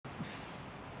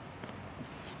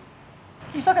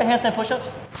You suck at handstand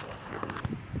push-ups?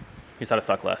 Here's how to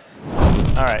suck less.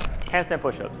 All right, handstand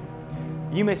push-ups.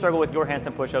 You may struggle with your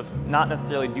handstand push-ups not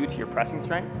necessarily due to your pressing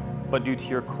strength, but due to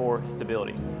your core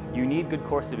stability. You need good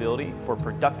core stability for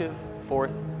productive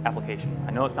force application.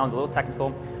 I know it sounds a little technical.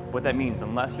 What that means,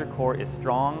 unless your core is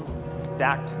strong,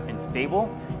 stacked, and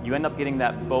stable, you end up getting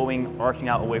that bowing, arching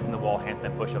out away from the wall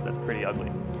handstand push-up that's pretty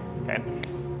ugly, okay?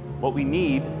 What we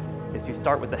need is to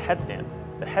start with the headstand.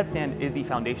 The headstand is the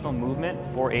foundational movement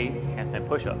for a handstand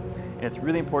push-up, and it's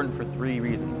really important for 3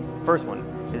 reasons. First one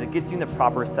is it gets you in the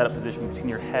proper setup position between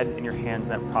your head and your hands in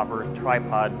that proper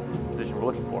tripod position we're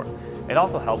looking for. It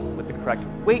also helps with the correct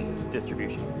weight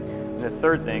distribution. And the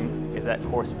third thing is that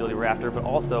core stability we're after, but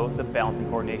also the balance and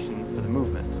coordination for the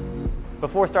movement.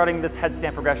 Before starting this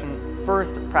headstand progression,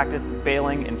 first practice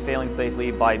bailing and failing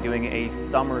safely by doing a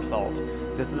somersault.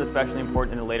 This is especially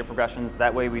important in the later progressions,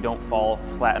 that way we don't fall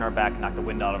flat on our back and knock the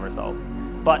wind out of ourselves.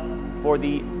 But for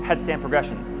the headstand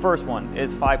progression, first one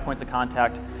is 5 points of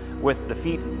contact with the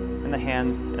feet and the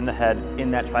hands and the head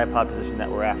in that tripod position that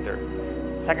we're after.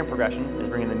 Second progression is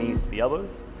bringing the knees to the elbows.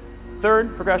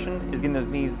 Third progression is getting those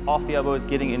knees off the elbows,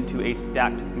 getting into a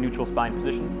stacked neutral spine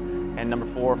position. And number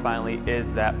 4, finally,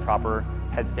 is that proper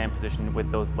headstand position with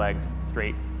those legs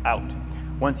straight out.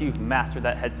 Once you've mastered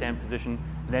that headstand position,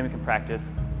 then we can practice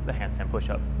the handstand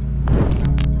push-up.